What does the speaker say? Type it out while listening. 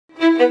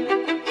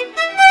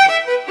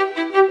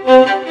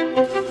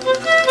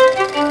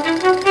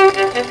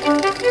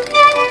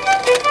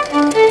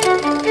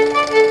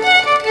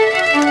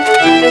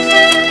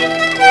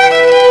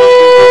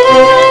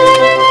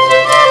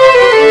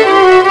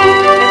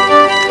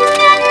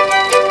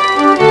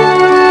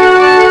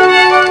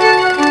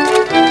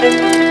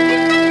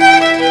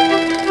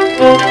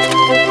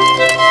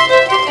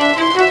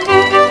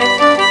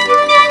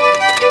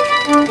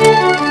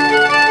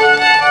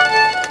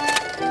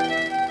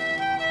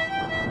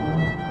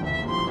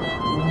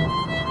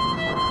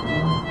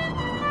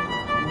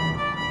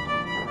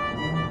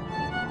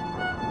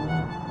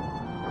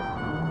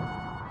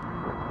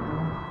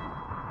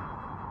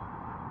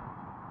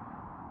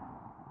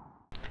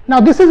Now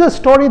this is a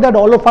story that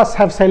all of us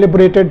have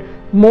celebrated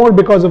more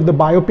because of the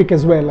biopic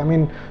as well. I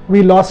mean,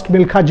 we lost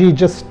Milkha ji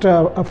just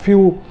a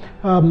few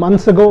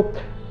months ago,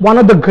 one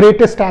of the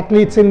greatest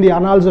athletes in the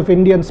annals of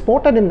Indian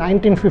sport, and in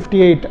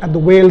 1958 at the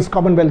Wales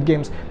Commonwealth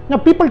Games. Now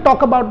people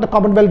talk about the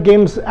Commonwealth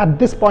Games at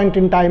this point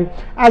in time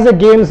as a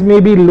games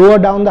maybe lower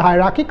down the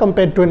hierarchy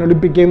compared to an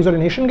Olympic Games or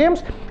an Asian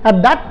Games.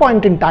 At that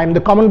point in time,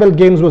 the Commonwealth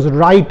Games was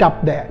right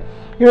up there.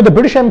 You know, the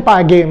British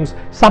Empire Games,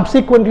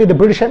 subsequently the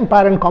British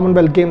Empire and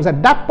Commonwealth Games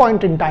at that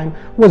point in time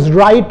was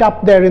right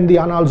up there in the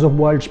annals of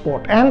world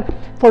sport. And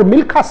for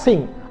Milkha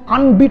Singh,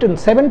 unbeaten,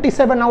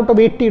 77 out of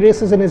 80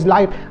 races in his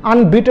life,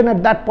 unbeaten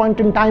at that point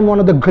in time, one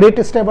of the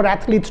greatest ever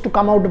athletes to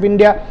come out of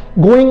India,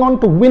 going on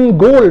to win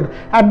gold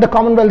at the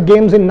Commonwealth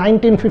Games in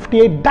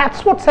 1958.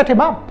 That's what set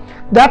him up.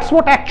 That's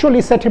what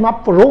actually set him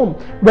up for Rome,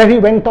 where he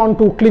went on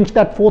to clinch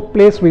that 4th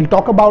place. We'll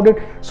talk about it.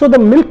 So the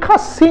Milkha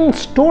Singh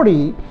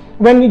story,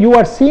 when you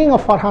are seeing a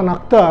Farhan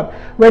Akhtar,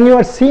 when you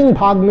are seeing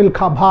Bhag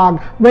Milkha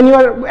Bhag, when you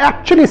are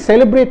actually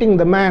celebrating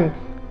the man,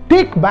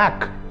 take it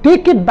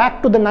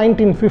back to the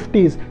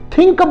 1950s.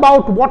 Think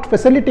about what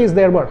facilities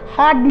there were.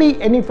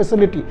 Hardly any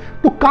facility.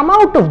 To come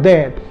out of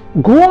there,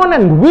 go on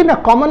and win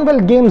a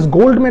Commonwealth Games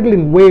gold medal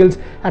in Wales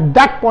at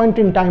that point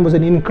in time was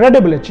an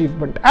incredible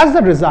achievement. As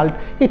a result,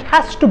 it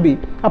has to be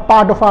a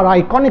part of our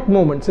iconic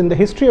moments in the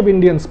history of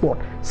Indian sport.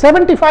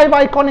 75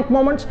 iconic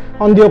moments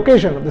on the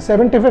occasion of the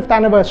 75th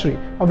anniversary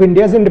of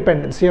India's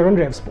independence here on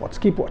Revsportz.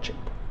 Keep watching.